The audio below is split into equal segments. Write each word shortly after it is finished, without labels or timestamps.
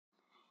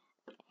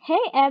Hey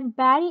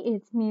everybody,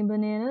 it's me,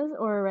 Bananas,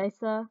 or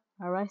Arisa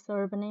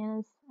or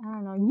Bananas. I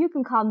don't know. You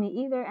can call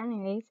me either,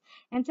 anyways.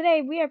 And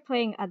today we are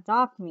playing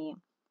Adopt Me.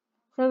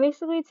 So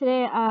basically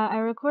today, I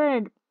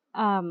recorded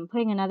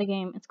playing another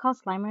game. It's called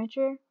Slime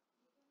Rancher.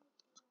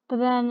 But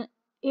then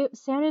it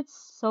sounded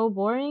so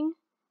boring,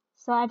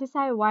 so I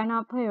decided why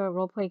not play a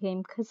roleplay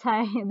game? Cause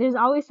there's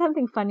always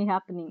something funny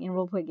happening in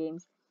roleplay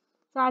games.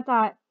 So I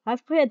thought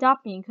let's play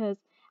Adopt Me, cause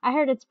I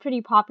heard it's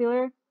pretty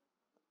popular.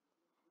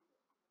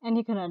 And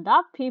you can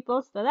adopt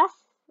people, so that's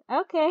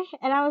okay.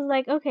 And I was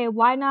like, okay,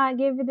 why not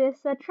give this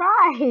a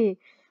try?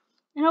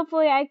 And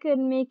hopefully I could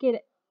make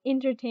it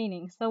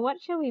entertaining. So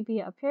what should we be,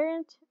 a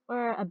parent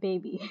or a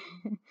baby?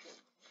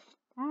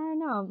 I don't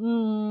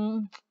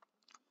know.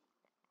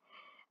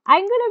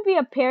 I'm gonna be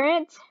a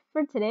parent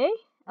for today.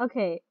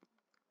 Okay,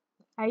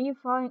 are you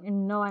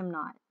following? No, I'm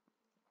not.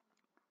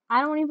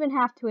 I don't even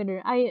have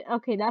Twitter.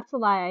 Okay, that's a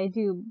lie. I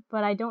do,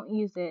 but I don't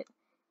use it.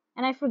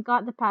 And I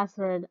forgot the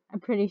password,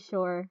 I'm pretty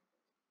sure.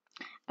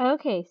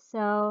 Okay,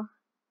 so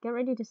get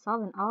ready to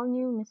solve an all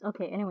new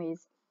okay,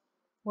 anyways.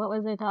 What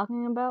was I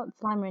talking about?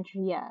 Slime Rancher,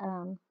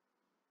 yeah,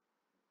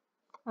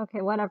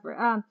 okay,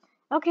 whatever.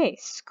 Okay,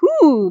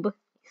 Scoob!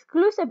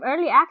 Exclusive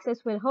early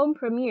access with home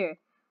premiere.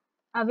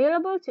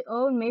 Available to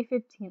own May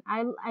 15th.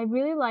 I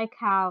really like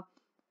how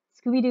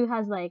Scooby-Doo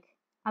has, like,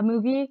 a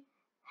movie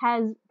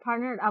has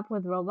partnered up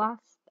with Roblox.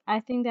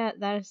 I think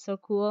that is so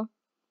cool.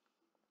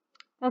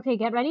 Okay,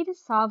 get ready to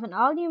solve an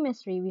all-new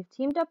mystery. We've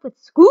teamed up with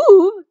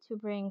Scoob to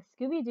bring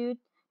Scooby-Doo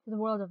to the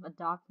world of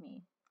Adopt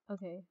Me.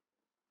 Okay.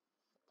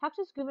 Tap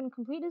to Scoob and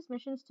complete his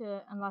missions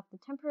to unlock the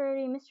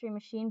temporary mystery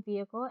machine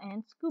vehicle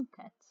and Scoob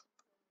pets.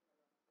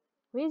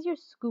 Raise your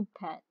Scoob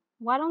pet.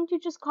 Why don't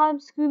you just call him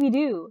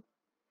Scooby-Doo?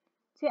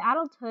 To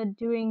adulthood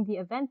during the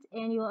event,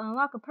 and you'll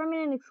unlock a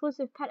permanent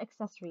exclusive pet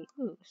accessory.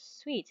 Ooh,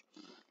 sweet.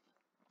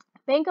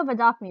 Bank of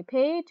Adopt Me.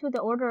 Pay to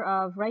the order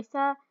of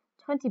Risa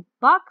 $20.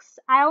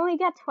 I only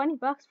get $20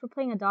 for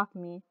playing Adopt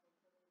Me.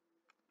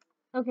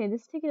 Okay,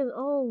 this ticket is...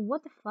 Oh,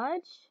 what the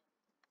fudge?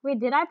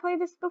 Wait, did I play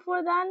this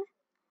before then?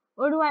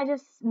 Or do I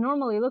just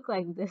normally look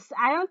like this?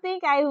 I don't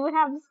think I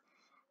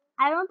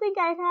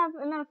have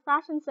enough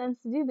fashion sense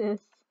to do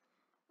this.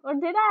 Or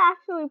did I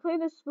actually play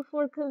this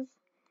before? Because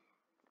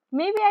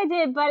maybe I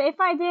did, but if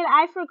I did,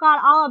 I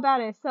forgot all about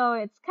it. So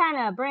it's kind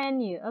of brand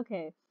new.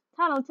 Okay.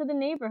 Tunnel to the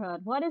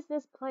neighborhood. What is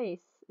this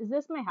place? Is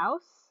this my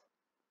house?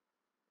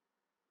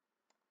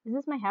 Is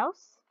this my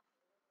house?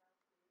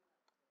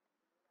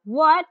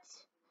 What?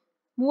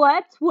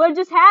 What? What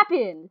just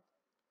happened?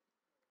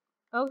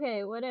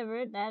 Okay,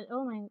 whatever.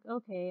 Oh my,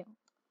 okay.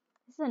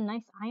 This is a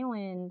nice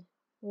island.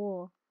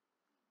 Whoa.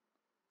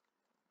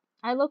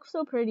 I look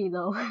so pretty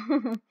though.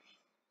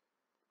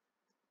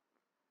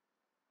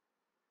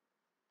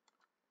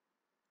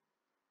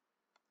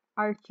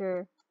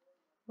 Archer.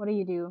 What do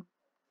you do?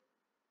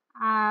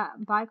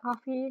 Buy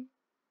coffee.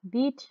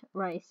 Beat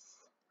rice.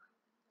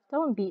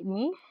 Don't beat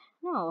me.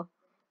 No.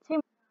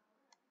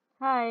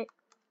 Hi.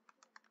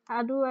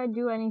 How do I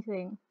do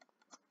anything?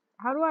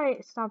 How do I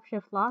stop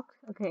shift lock?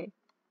 Okay.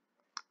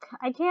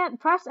 I can't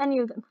press any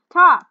of them.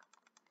 Talk!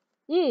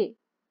 E!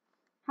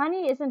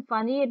 Honey isn't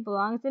funny, it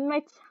belongs in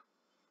my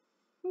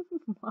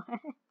what?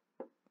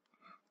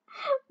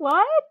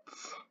 What?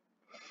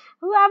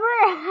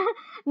 Whoever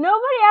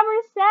nobody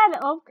ever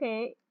said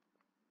okay.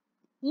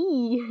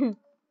 E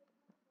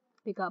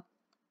pick up.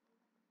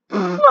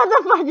 What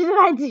the fuck did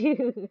I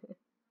do?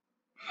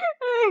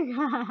 Oh my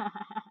god.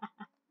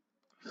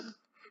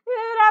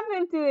 What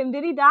happened to him?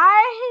 Did he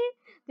die?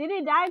 Did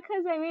he die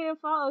because I made him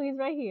fall? Oh, he's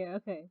right here.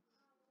 Okay.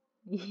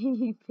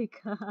 Pick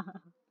up.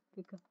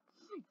 Pick up.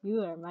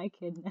 You are my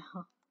kid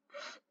now.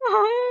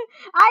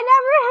 I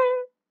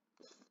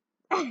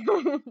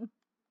never.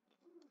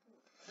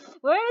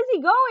 Where is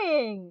he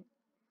going?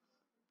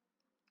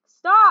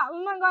 Stop!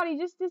 Oh my god, he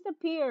just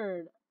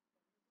disappeared.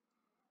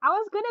 I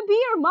was gonna be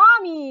your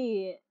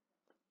mommy.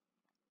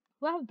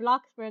 Who have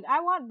Bloxburg?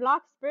 I want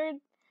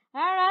Bloxburg. I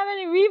don't have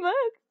any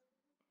rebuks.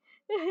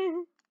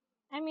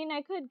 I mean,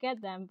 I could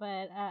get them,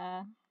 but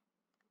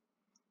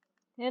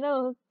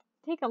it'll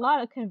take a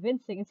lot of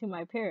convincing to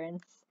my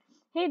parents.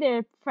 Hey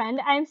there,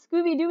 friend. I'm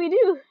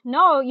Scooby-Dooby-Doo.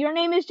 No, your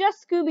name is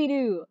just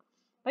Scooby-Doo.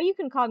 But you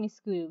can call me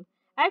Scoob.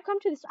 I've come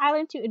to this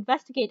island to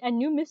investigate a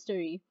new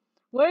mystery.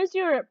 Where's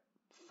your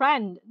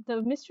friend?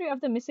 The mystery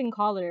of the missing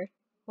collar.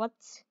 What?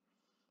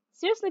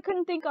 Seriously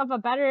couldn't think of a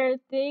better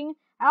thing.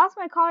 I lost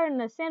my collar in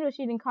the sandwich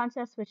eating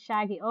contest with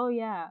Shaggy. Oh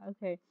yeah,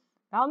 okay.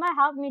 Velma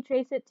helped me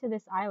trace it to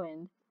this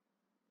island.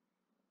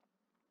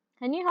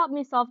 Can you help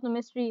me solve the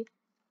mystery?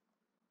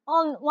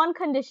 On one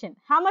condition.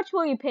 How much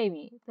will you pay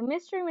me? The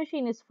mystery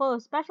machine is full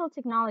of special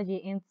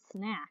technology and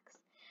snacks.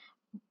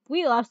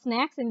 We love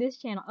snacks in this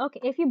channel.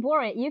 Okay, if you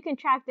bore it, you can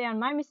track down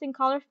my missing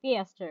collar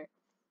Fiesta.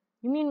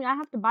 You mean I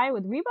have to buy it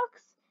with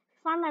rebuks? If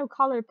you find my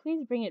collar,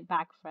 please bring it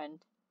back, friend.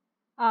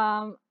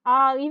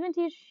 I'll even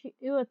teach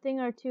you a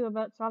thing or two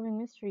about solving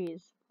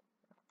mysteries.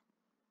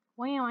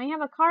 Wow, I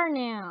have a car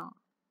now.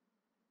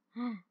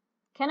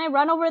 Can I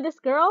run over this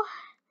girl?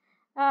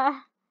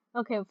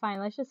 Okay, fine,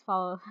 let's just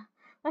follow.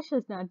 Let's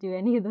just not do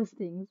any of those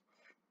things.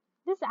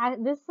 This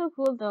is so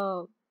cool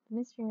though.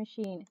 Mystery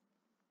machine.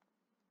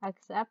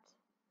 Accept.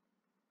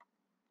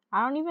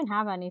 I don't even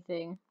have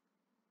anything.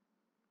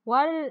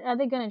 What are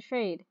they gonna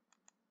trade?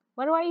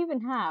 What do I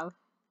even have?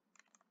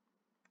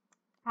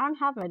 I don't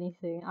have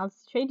anything. I'll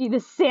trade you the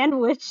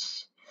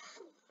sandwich.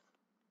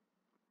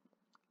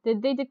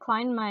 Did they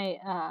decline my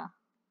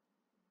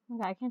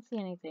okay, I can't see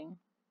anything.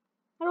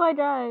 How do I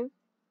drive?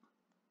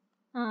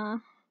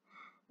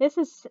 This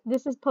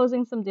is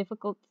posing some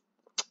difficult.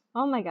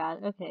 Oh my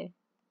god, okay.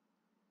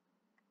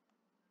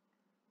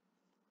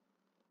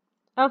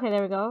 Okay,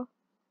 there we go.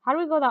 How do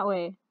we go that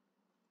way?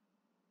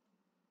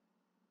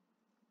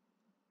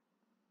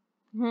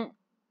 Okay,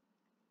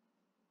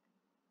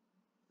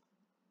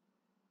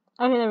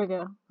 there we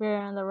go. We're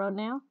on the road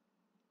now.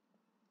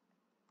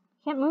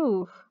 Can't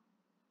move.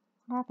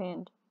 What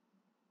happened?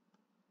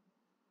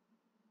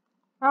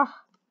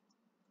 Ah,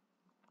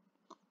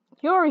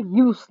 you're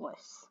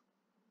useless.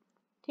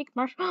 Take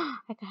I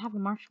could have a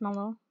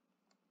marshmallow.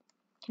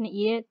 Can I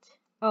eat it?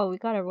 Oh, we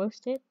gotta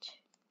roast it.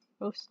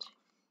 Roast.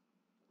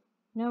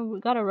 No, we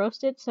gotta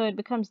roast it so it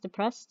becomes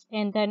depressed,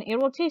 and then it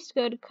will taste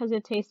good because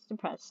it tastes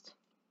depressed.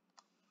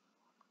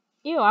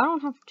 Ew, I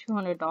don't have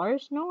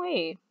 $200. No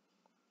way.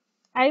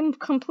 I'm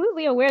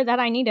completely aware that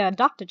I need to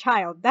adopt a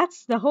child.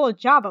 That's the whole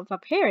job of a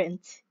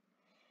parent.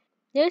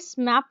 This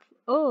map,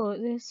 oh,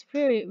 this is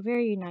very,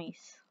 very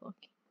nice. Look,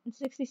 in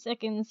 60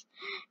 seconds,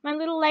 my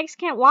little legs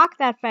can't walk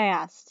that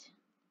fast.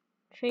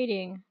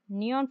 Trading,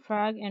 neon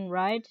frog and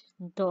ride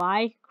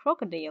Dly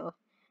crocodile.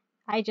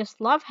 I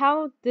just love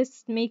how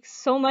this makes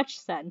so much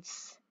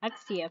sense.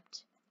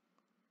 Accept.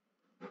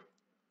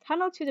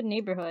 Tunnel to the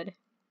neighborhood.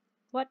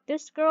 What,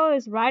 this girl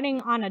is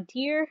riding on a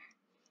deer?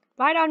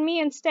 Ride on me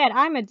instead,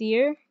 I'm a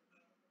deer.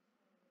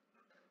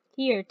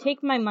 Here,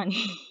 take my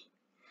money.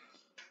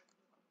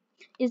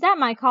 Is that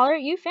my collar?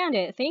 You found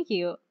it. Thank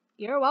you.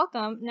 You're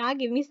welcome. Now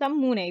give me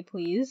some money,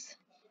 please.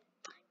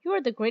 You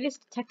are the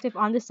greatest detective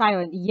on this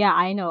island. Yeah,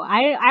 I know.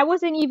 I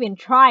wasn't even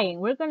trying.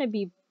 We're gonna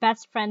be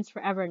best friends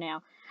forever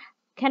now.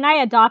 Can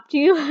I adopt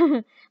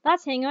you?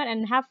 Let's hang out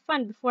and have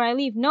fun before I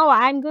leave. No,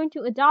 I'm going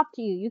to adopt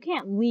you. You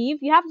can't leave.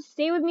 You have to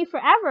stay with me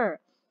forever.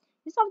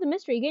 You solved the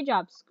mystery. Good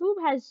job. Scoob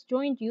has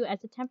joined you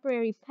as a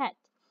temporary pet.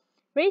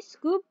 Raise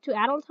Scoob to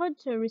adulthood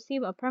to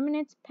receive a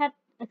permanent pet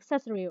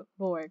accessory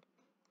reward.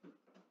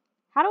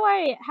 How do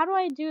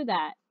I do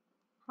that?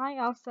 Hi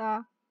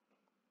Elsa.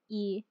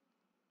 E.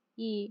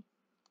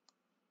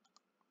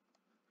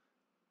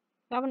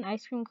 Grab an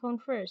ice cream cone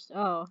first.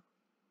 Oh.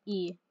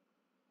 E.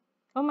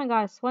 Oh my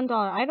god, it's $1.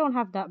 I don't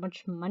have that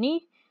much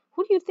money.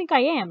 Who do you think I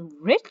am?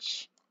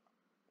 Rich?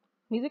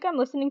 Music I'm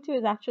listening to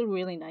is actually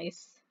really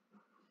nice.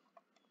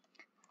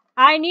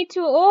 I need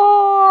to.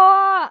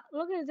 Oh!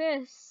 Look at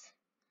this.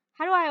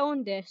 How do I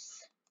own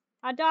this?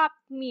 Adopt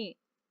me.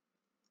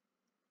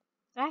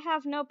 I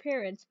have no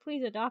parents.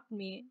 Please adopt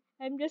me.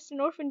 I'm just an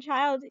orphan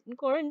child in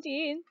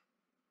quarantine.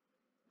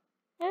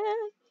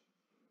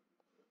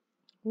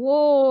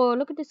 Whoa,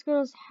 look at this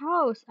girl's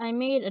house. I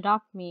made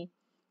adopt me.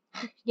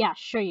 Yeah,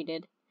 sure you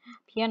did.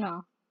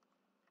 Piano.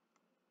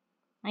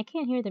 I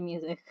can't hear the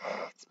music.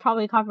 It's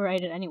probably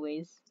copyrighted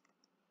anyways.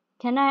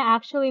 Can I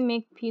actually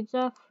make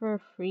pizza for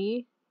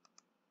free?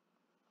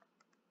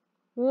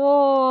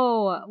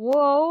 Whoa,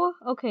 whoa.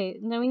 Okay,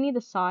 then we need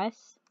the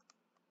sauce.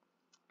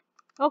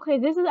 Okay,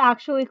 this is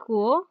actually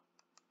cool.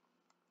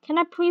 Can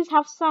I please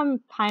have some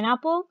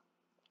pineapple?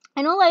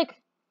 I know, like,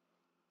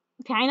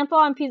 pineapple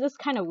on pizza is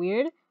kind of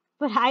weird,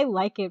 but I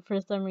like it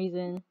for some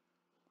reason.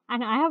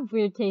 And I have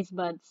weird taste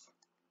buds.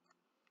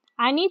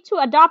 I need to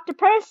adopt a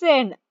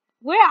person!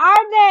 Where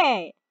are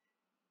they?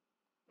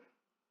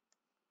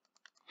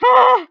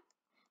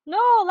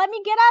 No, let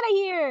me get out of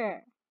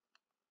here!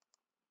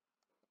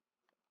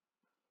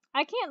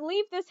 I can't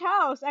leave this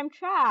house. I'm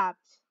trapped.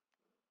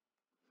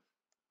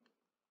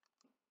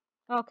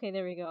 Okay,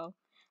 there we go.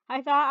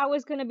 I thought I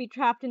was gonna be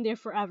trapped in there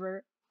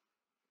forever.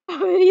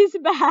 Oh, he's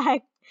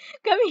back.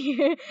 Come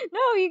here.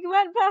 No, he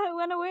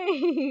went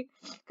away.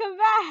 Come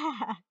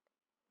back.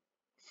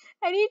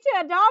 I need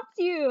to adopt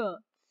you.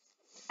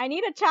 I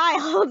need a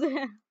child.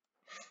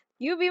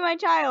 You be my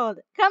child.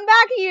 Come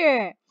back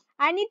here.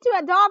 I need to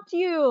adopt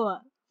you.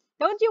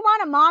 Don't you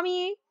want a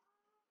mommy?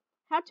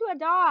 How to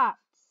adopt?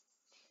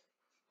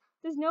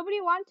 Does nobody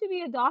want to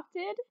be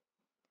adopted?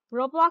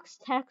 Roblox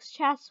text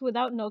chats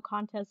without no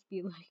contest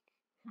be like.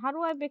 How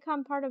do I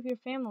become part of your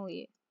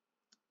family?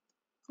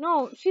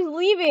 No, she's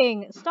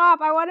leaving. Stop.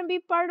 I want to be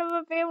part of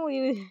a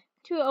family.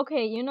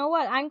 Okay, you know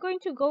what? I'm going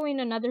to go in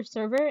another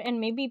server and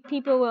maybe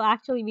people will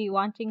actually be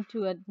wanting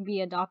to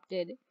be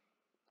adopted.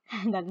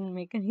 That didn't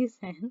make any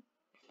sense.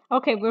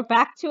 Okay, we're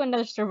back to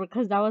another server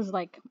because that was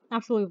like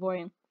absolutely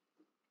boring.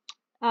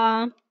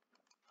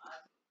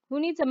 Who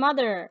needs a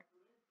mother?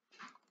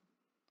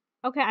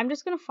 Okay, I'm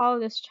just gonna follow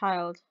this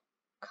child.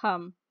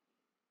 Come.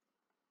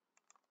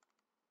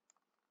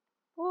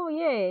 Oh,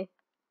 yay.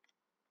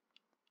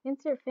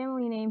 Insert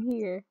family name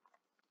here.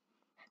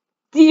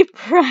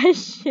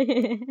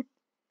 Depression.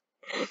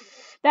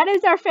 That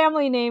is our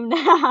family name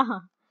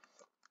now.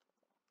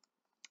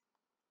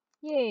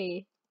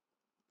 Yay.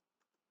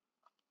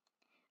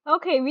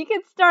 Okay, we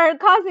can start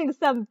causing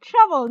some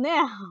trouble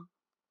now.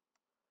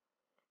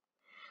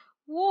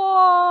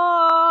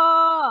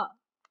 Whoa!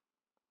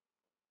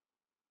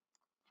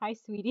 Hi,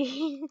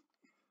 sweetie.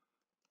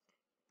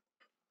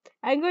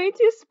 I'm going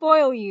to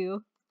spoil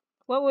you.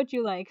 What would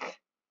you like?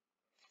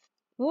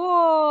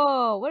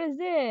 Whoa! What is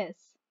this?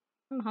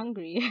 I'm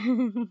hungry.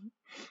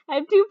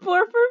 I'm too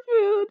poor for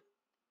food.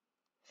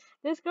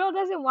 This girl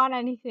doesn't want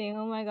anything.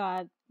 Oh my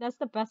god. That's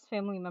the best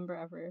family member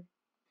ever.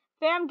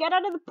 Fam, get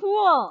out of the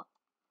pool!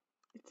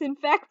 It's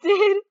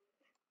infected.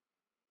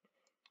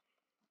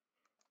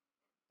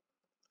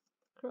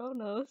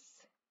 Kronos.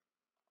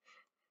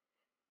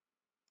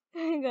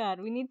 Oh my god,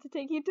 we need to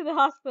take you to the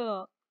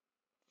hospital.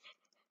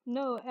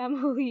 No,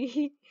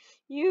 Emily.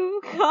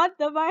 You got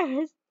the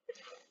virus.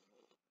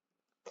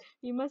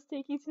 We must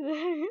take you to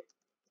the...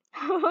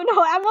 Oh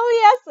no, Emily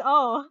S.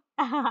 Oh,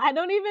 I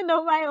don't even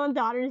know my own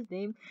daughter's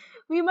name.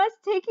 We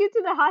must take you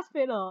to the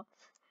hospital.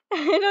 I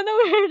don't know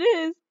where it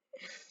is.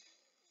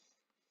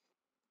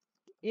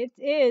 It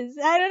is.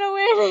 I don't know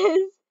where it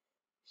is.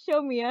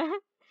 Show me,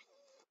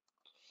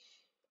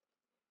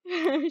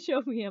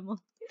 Show me, Emily.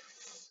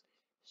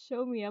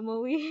 Show me,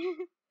 Emily.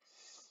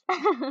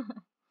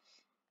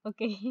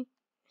 Okay.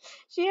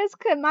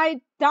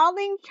 My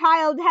darling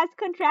child has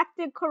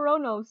contracted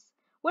coronos.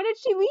 Where did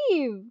she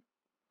leave?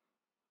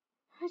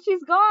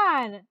 She's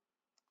gone.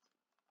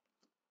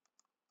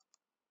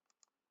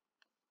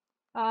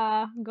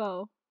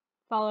 Go.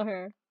 Follow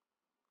her.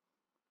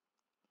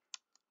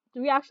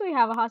 Do we actually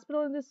have a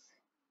hospital in this?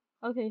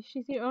 Okay,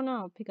 she's here. Oh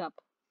no, pick up.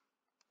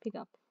 Pick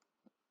up.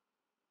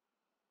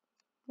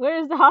 Where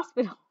is the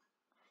hospital?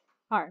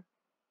 R.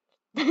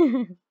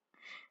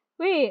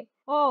 Wait.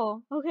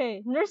 Oh,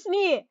 okay. Nurse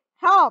Nee,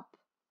 help!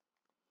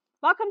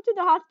 Welcome to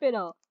the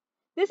hospital.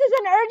 This is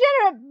an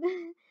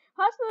urgent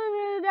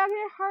hospital.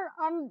 Dr. Hart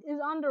is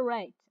on the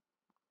right.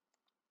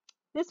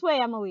 This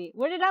way, Emily.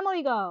 Where did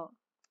Emily go?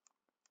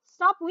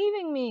 Stop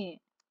leaving me.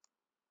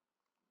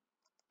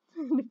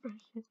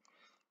 Depression.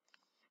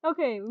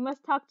 Okay, we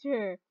must talk to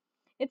her.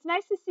 It's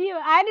nice to see you.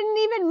 I didn't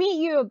even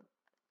meet you.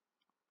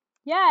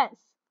 Yes.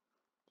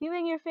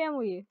 Healing your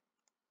family.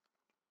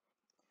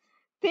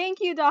 Thank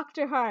you,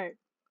 Dr. Hart.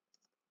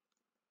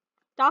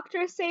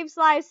 Doctor saves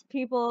lives,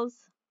 peoples.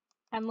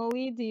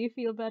 Emily, do you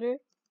feel better?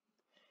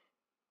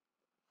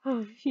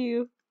 Oh,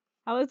 phew.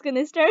 I was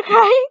gonna start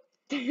crying.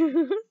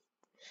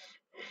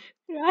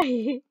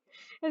 Crying.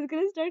 I was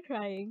gonna start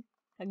crying.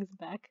 Hugs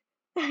back.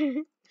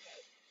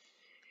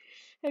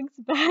 Hugs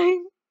back.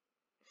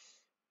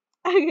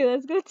 Okay,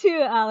 let's go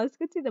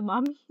to the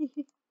mommy.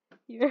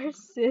 Your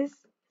sis.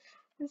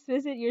 Let's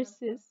visit your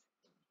sis.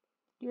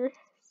 Your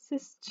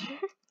sister.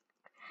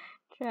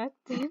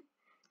 Attracted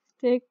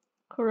to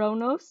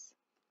Kronos.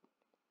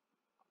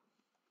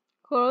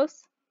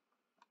 Kronos.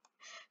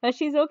 But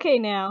she's okay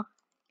now.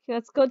 Okay,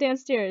 let's go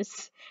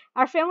downstairs.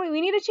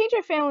 We need to change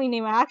our family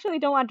name. I actually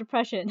don't want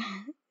depression.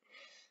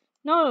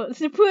 No,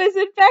 Supu is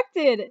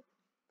infected.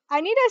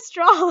 I need a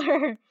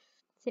stroller.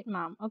 Sit,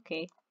 mom.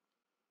 Okay.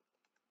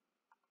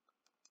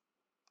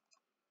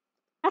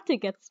 I have to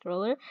get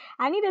stroller.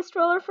 I need a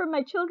stroller for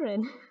my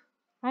children.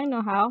 I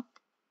know how.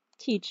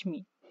 Teach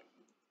me.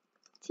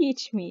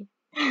 Teach me.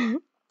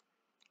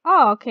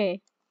 Oh,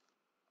 okay.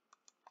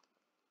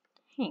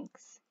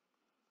 Thanks.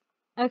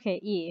 Okay,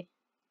 E.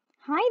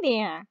 Hi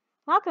there.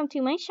 Welcome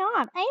to my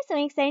shop. I'm so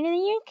excited that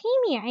you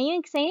came here. Are you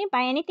excited?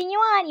 Buy anything you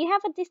want. You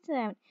have a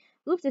discount.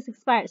 Oops, it's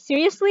expired.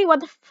 Seriously?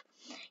 What the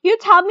You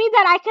tell me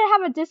that I could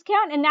have a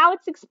discount and now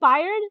it's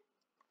expired?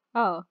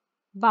 Oh,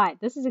 buy.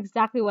 This is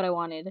exactly what I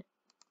wanted.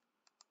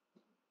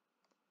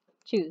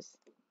 Choose.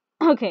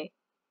 Okay.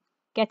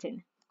 Get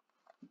in.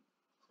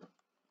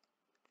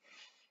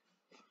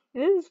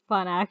 This is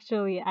fun,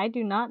 actually. I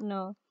do not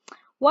know.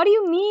 What do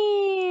you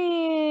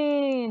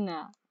mean?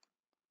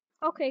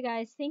 Okay,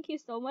 guys. Thank you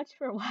so much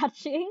for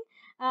watching.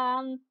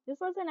 This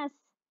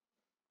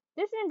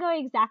didn't go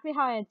exactly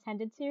how I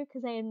intended to,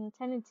 because I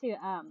intended to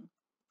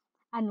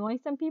annoy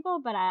some people,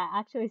 but I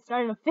actually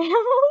started a family.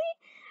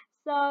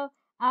 So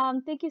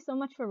thank you so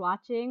much for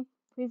watching.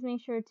 Please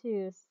make sure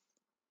to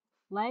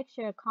like,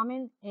 share,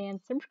 comment, and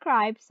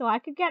subscribe so I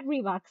could get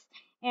rebuks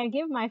and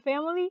give my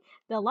family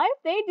the life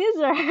they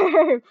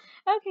deserve.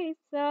 Okay,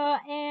 so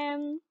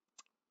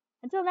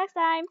until next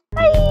time,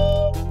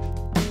 bye.